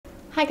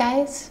Hi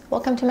guys,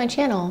 welcome to my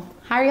channel.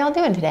 How are y'all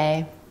doing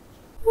today?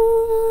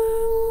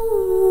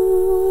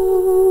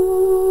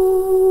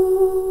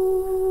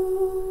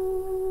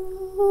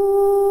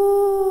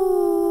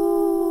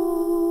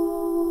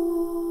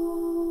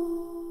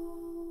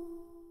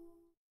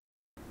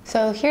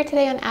 So here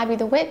today on Abby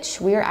the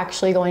Witch, we are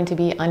actually going to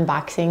be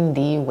unboxing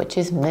the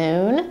Witch's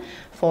Moon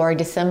for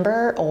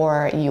December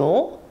or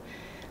Yule.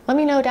 Let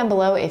me know down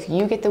below if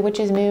you get the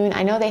Witch's Moon.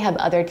 I know they have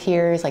other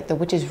tiers like the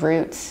Witch's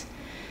Roots,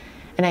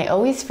 and I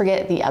always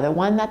forget the other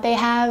one that they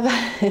have.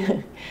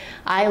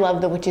 I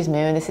love the Witch's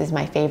Moon. This is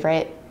my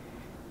favorite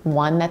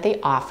one that they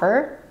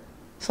offer.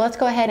 So let's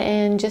go ahead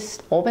and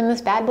just open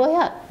this bad boy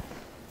up.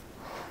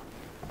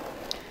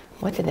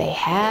 What do they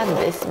have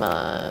this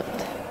month?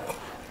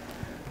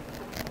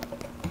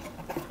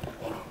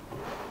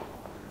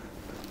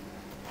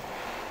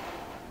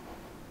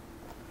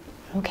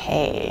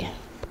 Okay.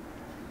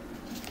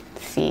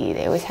 Let's see,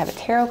 they always have a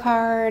tarot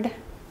card.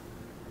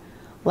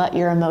 Let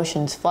your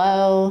emotions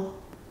flow.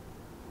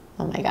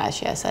 Oh my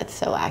gosh, yes, that's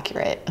so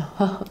accurate.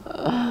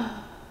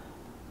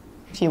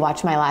 If you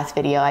watched my last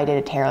video, I did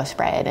a tarot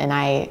spread, and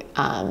I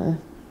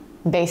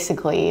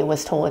basically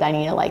was told I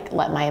need to like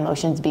let my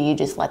emotions be,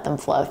 just let them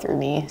flow through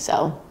me.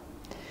 So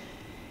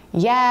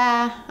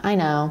yeah, I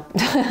know.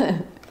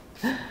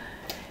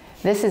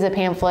 This is a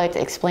pamphlet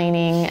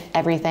explaining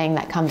everything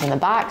that comes in the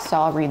box, so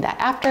I'll read that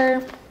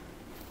after.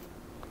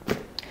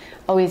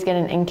 Always get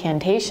an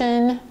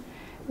incantation.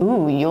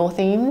 Ooh, Yule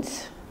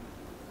themes.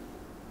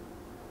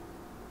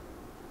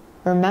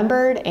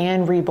 Remembered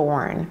and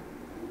reborn.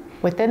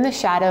 Within the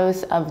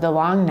shadows of the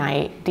long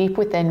night, deep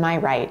within my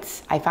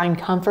rites, I find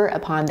comfort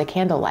upon the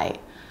candlelight.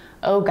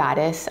 O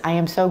goddess, I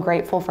am so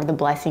grateful for the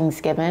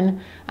blessings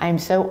given. I am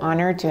so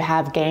honored to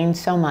have gained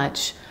so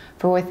much.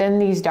 For within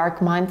these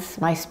dark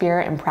months, my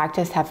spirit and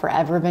practice have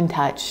forever been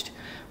touched.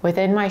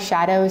 Within my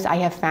shadows, I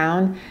have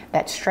found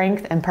that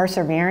strength and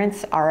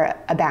perseverance are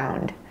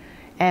abound.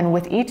 And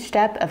with each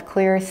step of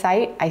clearer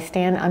sight, I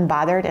stand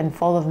unbothered and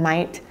full of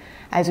might.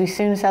 As we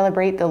soon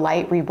celebrate the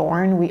light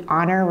reborn, we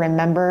honor,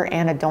 remember,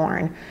 and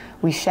adorn.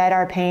 We shed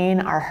our pain,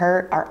 our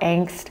hurt, our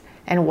angst,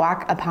 and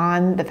walk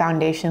upon the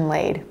foundation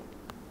laid.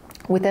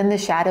 Within the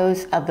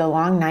shadows of the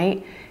long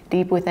night,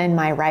 deep within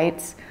my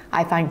rites,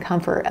 I find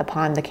comfort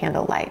upon the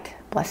candlelight.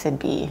 Blessed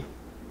be.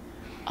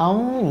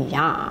 Oh,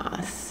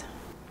 yes.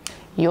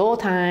 Yule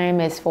time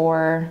is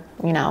for,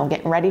 you know,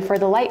 getting ready for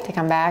the light to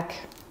come back.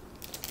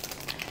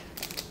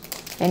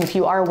 And if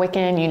you are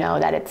Wiccan, you know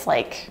that it's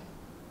like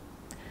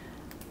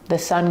the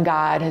sun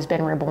god has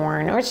been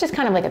reborn, or it's just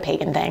kind of like a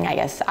pagan thing, I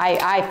guess.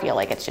 I feel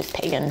like it's just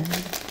pagan.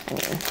 I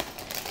mean,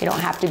 you don't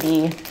have to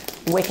be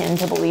Wiccan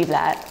to believe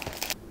that.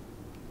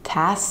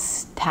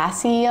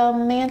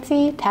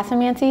 Tassomancy?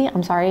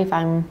 I'm sorry if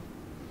I'm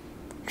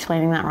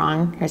explaining that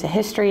wrong. Here's a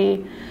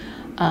history.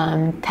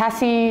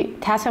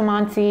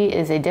 Tassomancy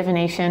is a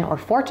divination or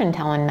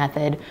fortune-telling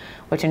method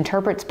which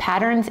interprets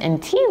patterns in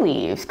tea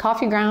leaves,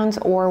 coffee grounds,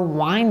 or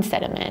wine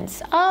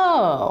sediments.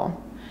 Oh,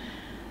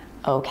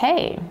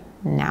 okay.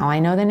 Now I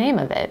know the name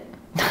of it.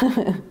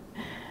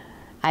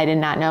 I did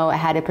not know it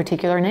had a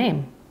particular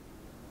name.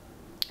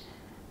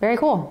 Very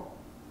cool.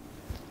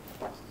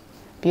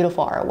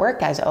 Beautiful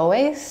artwork as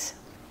always.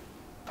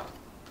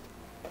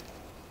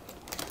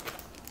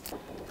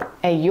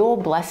 A Yule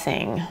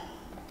blessing.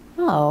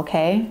 Oh,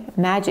 okay.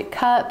 Magic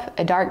cup,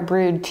 a dark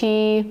brewed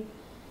tea,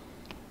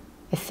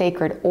 a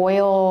sacred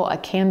oil, a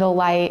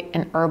candlelight,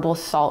 and herbal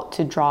salt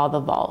to draw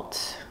the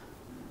vault.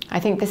 I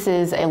think this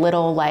is a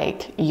little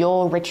like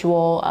Yule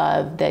ritual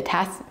of the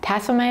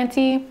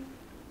tassomancy,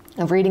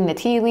 of reading the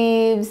tea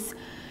leaves.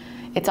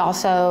 It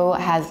also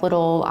has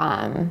little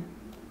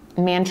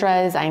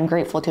mantras. I am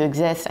grateful to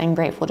exist. I'm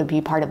grateful to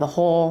be part of the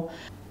whole.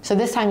 So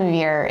this time of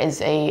year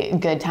is a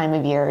good time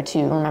of year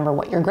to remember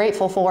what you're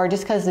grateful for,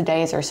 just because the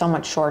days are so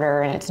much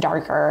shorter and it's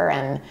darker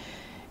and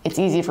it's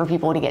easy for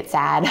people to get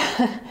sad.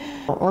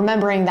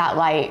 Remembering that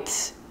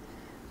light,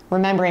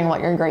 remembering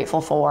what you're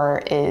grateful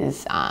for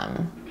is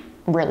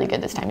really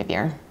good this time of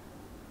year.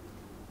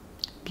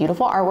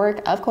 Beautiful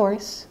artwork, of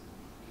course.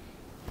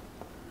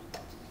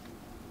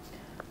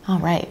 All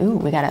right, ooh,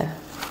 we got a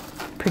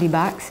pretty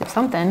box of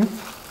something.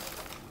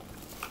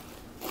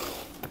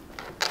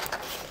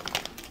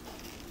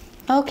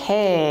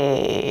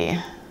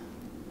 Okay.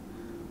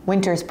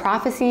 Winter's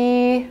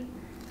Prophecy,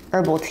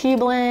 herbal tea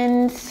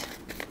blend.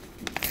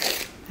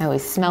 I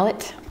always smell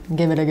it,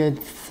 give it a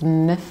good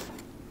sniff.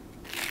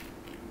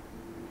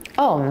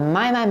 Oh,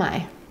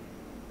 my.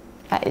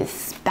 That is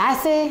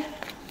spicy.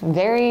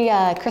 Very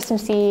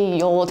Christmassy,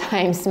 Yule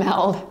time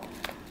smelled,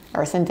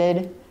 or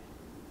scented,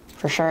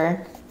 for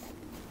sure.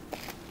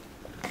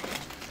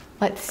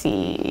 Let's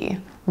see,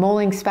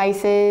 mulling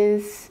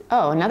spices.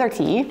 Oh, another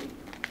tea.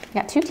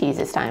 Got two teas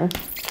this time.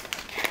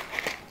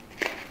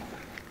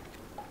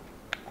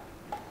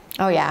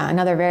 Oh yeah,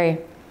 another very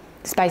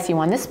spicy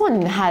one. This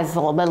one has a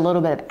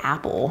little bit of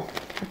apple.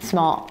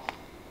 Smell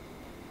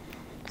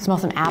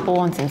some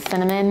apple and some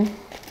cinnamon.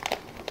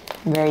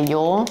 Very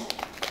Yule.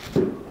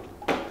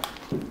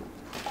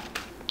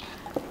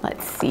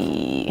 Let's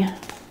see.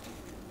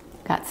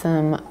 Got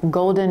some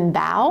golden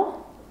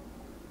bough,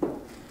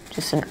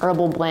 just an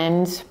herbal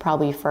blend,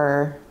 probably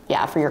for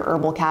your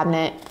herbal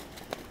cabinet.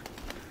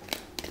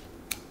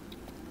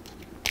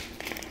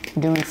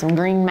 Doing some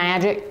green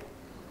magic.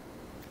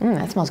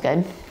 That smells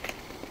good.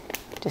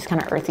 Just kind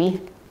of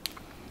earthy.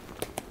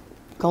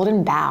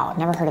 Golden bough,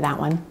 never heard of that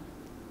one.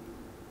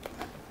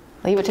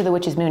 Leave it to the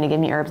witch's moon to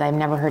give me herbs I've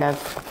never heard of.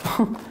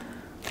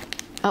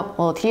 Oh, a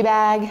little tea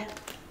bag.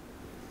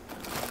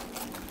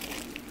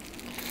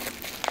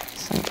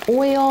 Some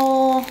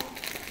oil.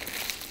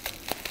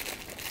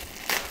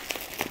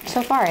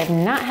 So far, I've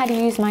not had to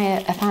use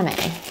my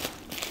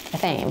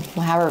Afame,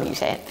 however you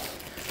say it.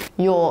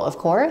 Yule, of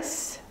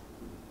course.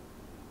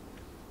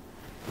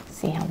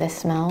 See how this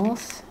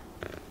smells.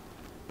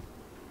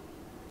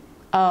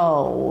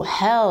 Oh,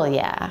 hell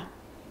yeah.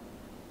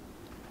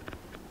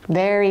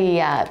 Very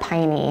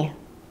piney.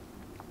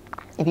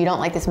 If you don't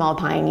like the smell of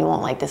pine, you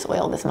won't like this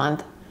oil this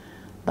month.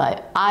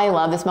 But I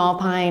love the smell of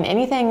pine.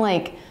 Anything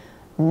like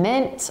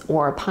mint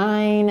or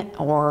pine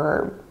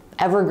or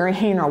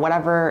evergreen or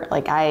whatever,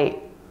 like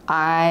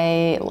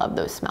I love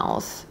those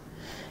smells.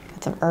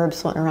 Got some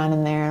herbs floating around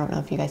in there. I don't know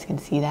if you guys can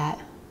see that.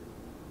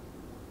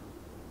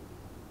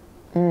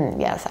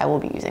 Yes, I will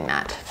be using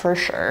that for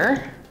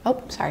sure.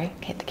 Oh, sorry,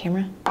 hit the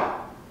camera.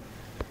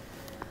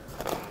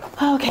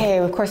 Okay,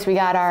 of course we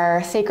got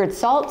our sacred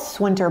salts,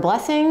 winter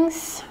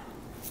blessings.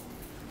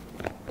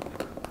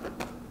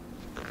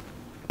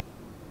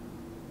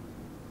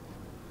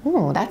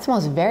 Ooh, that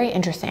smells very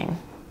interesting.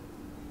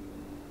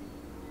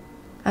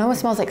 It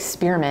almost smells like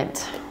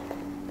spearmint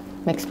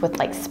mixed with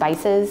like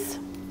spices.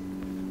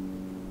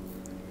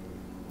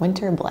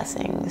 Winter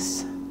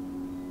blessings.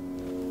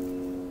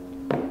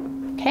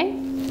 Okay.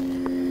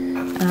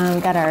 We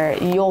got our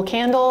Yule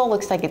candle.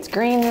 Looks like it's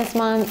green this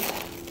month.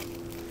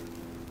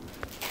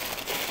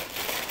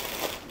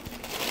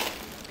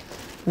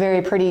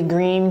 Very pretty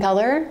green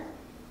color.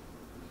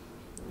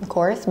 Of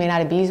course, made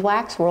out of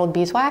beeswax, world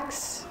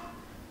beeswax.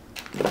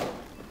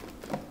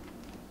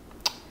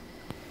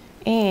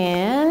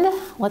 And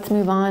let's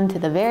move on to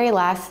the very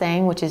last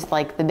thing, which is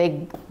like the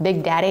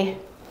big daddy.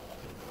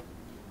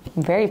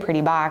 Very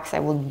pretty box. I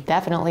will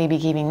definitely be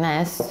keeping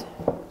this.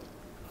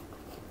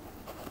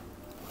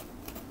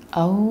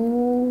 Oh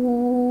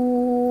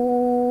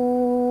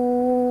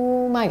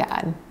my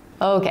God.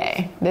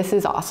 Okay, this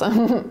is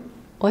awesome.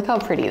 Look how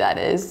pretty that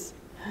is.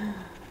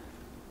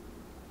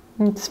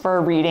 It's for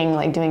reading,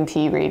 like doing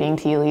tea reading,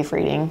 tea leaf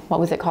reading.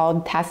 What was it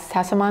called?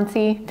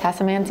 Tassamancy?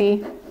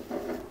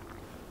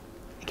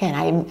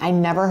 Again, I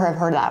never have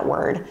heard that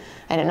word.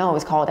 I didn't know it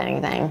was called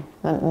anything.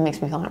 It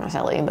makes me feel kind of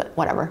silly, but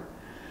whatever.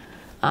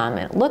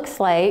 It looks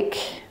like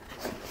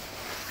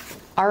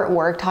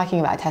artwork talking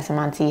about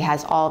Tassamancy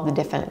has all of the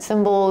different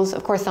symbols.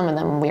 Of course, some of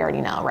them we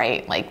already know,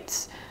 right? Like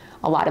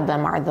a lot of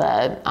them are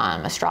the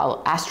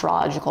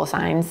astrological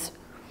signs.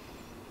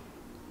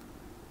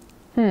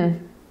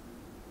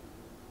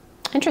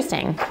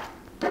 Interesting.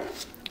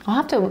 I'll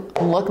have to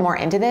look more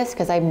into this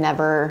because I've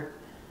never,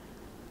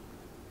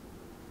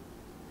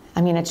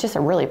 I mean, it's just a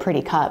really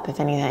pretty cup, if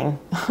anything.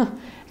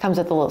 Comes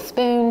with a little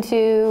spoon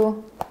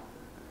too.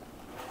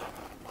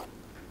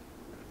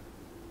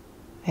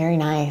 Very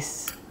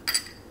nice.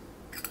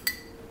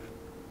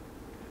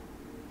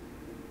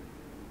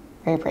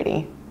 Very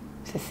pretty.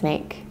 It's a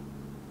snake.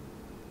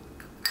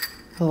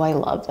 Oh, I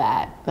love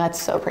that. That's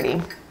so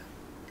pretty.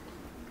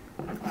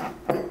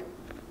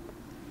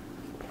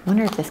 I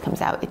wonder if this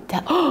comes out.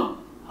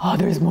 Oh,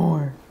 there's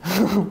more.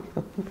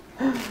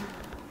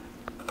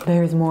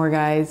 There's more,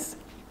 guys.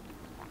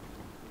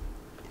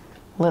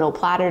 Little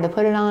platter to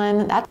put it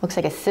on. That looks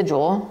like a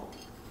sigil.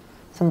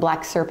 Some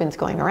black serpents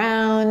going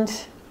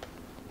around.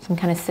 Some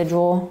kind of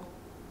sigil.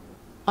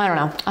 I don't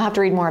know. I'll have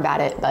to read more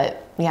about it,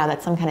 but yeah,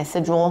 that's some kind of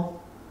sigil.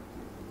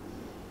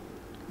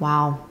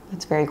 Wow,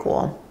 that's very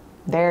cool.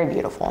 Very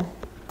beautiful.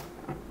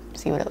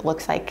 See what it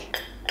looks like.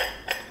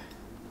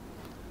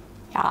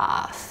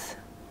 Yes.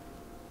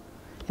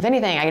 If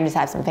anything, I can just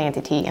have some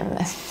fancy tea in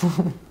this.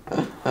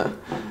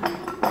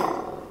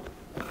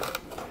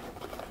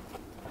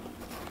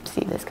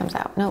 See if this comes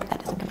out. Nope, that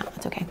doesn't come out.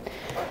 That's okay.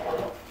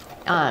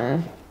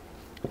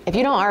 If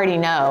you don't already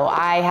know,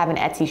 I have an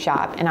Etsy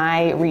shop and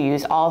I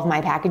reuse all of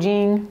my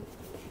packaging.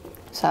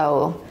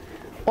 So,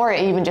 or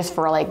even just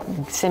for like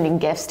sending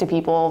gifts to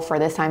people for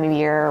this time of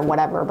year or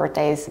whatever,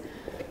 birthdays.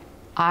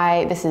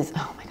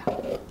 Oh my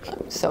God,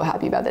 I'm so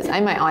happy about this.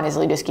 I might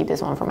honestly just keep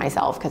this one for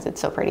myself because it's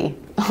so pretty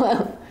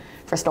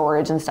for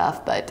storage and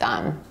stuff, but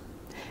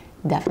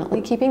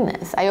definitely keeping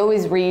this. I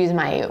always reuse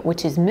my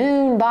Witch's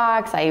Moon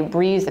box. I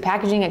reuse the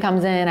packaging it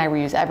comes in. I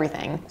reuse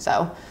everything,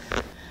 so.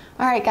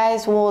 All right,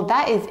 guys, well,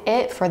 that is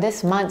it for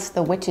this month's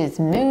The Witch's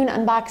Moon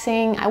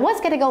unboxing. I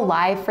was gonna go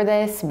live for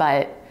this,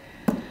 but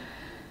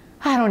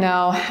I don't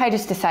know. I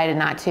just decided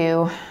not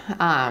to.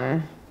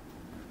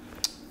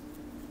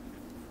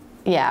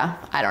 Yeah,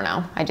 I don't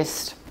know. I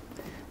just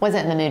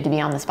wasn't in the mood to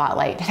be on the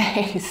spotlight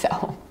today,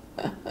 so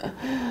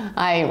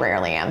I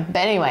rarely am. But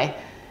anyway,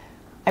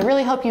 I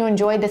really hope you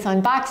enjoyed this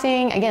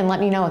unboxing. Again,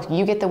 let me know if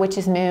you get the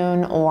Witch's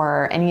Moon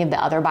or any of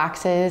the other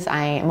boxes.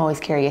 I am always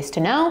curious to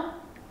know.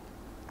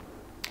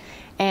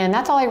 And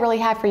that's all I really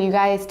have for you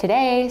guys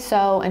today.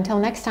 So until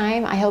next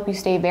time, I hope you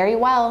stay very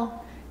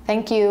well.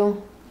 Thank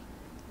you.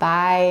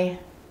 Bye.